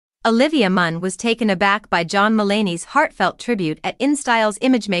Olivia Munn was taken aback by John Mulaney's heartfelt tribute at InStyle's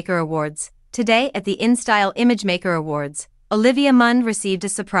Imagemaker Awards. Today at the InStyle Imagemaker Awards, Olivia Munn received a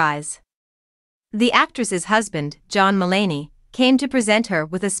surprise. The actress's husband, John Mulaney, came to present her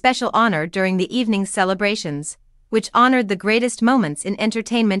with a special honor during the evening's celebrations, which honored the greatest moments in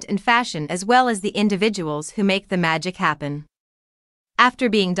entertainment and fashion as well as the individuals who make the magic happen. After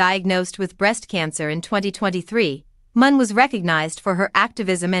being diagnosed with breast cancer in 2023, Munn was recognized for her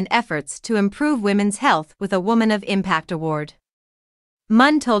activism and efforts to improve women's health with a Woman of Impact Award.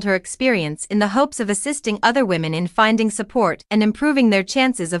 Munn told her experience in the hopes of assisting other women in finding support and improving their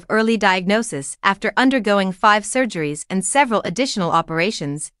chances of early diagnosis after undergoing 5 surgeries and several additional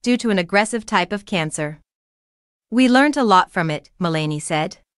operations due to an aggressive type of cancer. "We learned a lot from it," Mulaney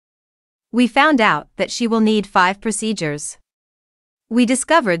said. "We found out that she will need 5 procedures. We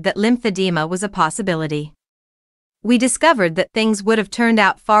discovered that lymphedema was a possibility. We discovered that things would have turned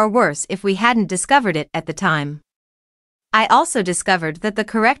out far worse if we hadn't discovered it at the time. I also discovered that the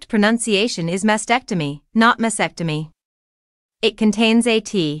correct pronunciation is mastectomy, not mastectomy. It contains a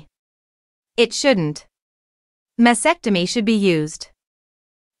T. It shouldn't. Mastectomy should be used.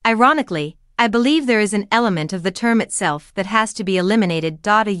 Ironically, I believe there is an element of the term itself that has to be eliminated.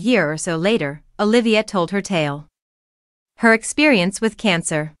 A year or so later, Olivia told her tale. Her experience with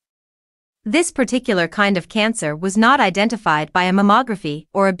cancer. This particular kind of cancer was not identified by a mammography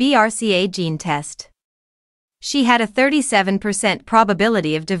or a BRCA gene test. She had a 37%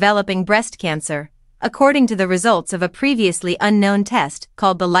 probability of developing breast cancer, according to the results of a previously unknown test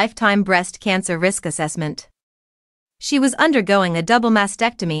called the Lifetime Breast Cancer Risk Assessment. She was undergoing a double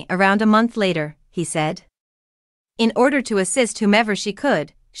mastectomy around a month later, he said. In order to assist whomever she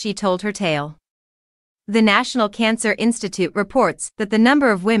could, she told her tale. The National Cancer Institute reports that the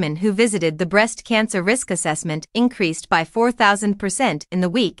number of women who visited the breast cancer risk assessment increased by 4,000% in the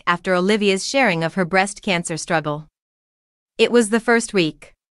week after Olivia's sharing of her breast cancer struggle. It was the first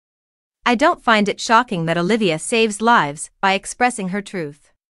week. I don't find it shocking that Olivia saves lives by expressing her truth.